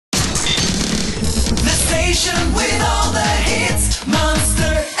station with all the hits,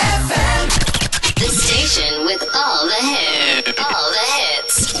 Monster FM. The station with all the hits. All the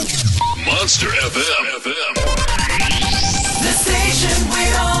hits. Monster FM. The station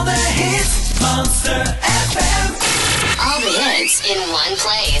with all the hits, Monster FM. All the hits in one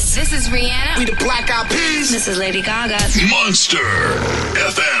place. This is Rihanna. We the Black Eyed Peas. This is Lady Gaga. Monster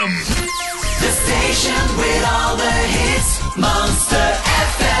FM. The station with all the hits, Monster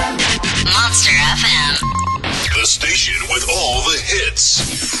FM. Monster FM. The station with all the hits.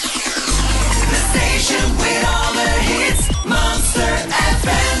 The station with all the hits, Monster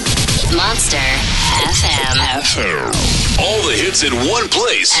FM. Monster FM. All the hits in one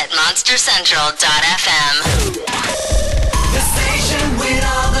place. At monstercentral.fm. The station with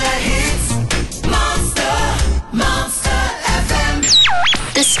all the hits, Monster FM.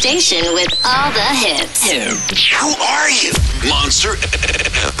 The station with all the hits. Who are you? Monster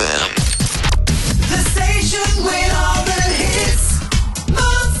FM. The station with all the hits,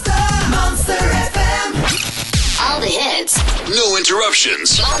 Monster FM. All the hits. No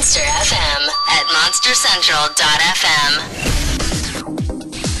interruptions. Monster FM at monstercentral.fm.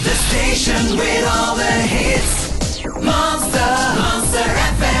 The station with all the hits, Monster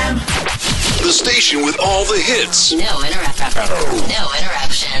FM. The station with all the hits. No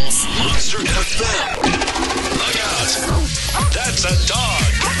interruptions. Monster FM. Look out. That's a dog.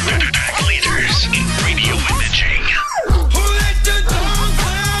 Pack leaders in radio imaging.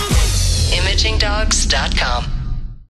 ImagingDogs.com.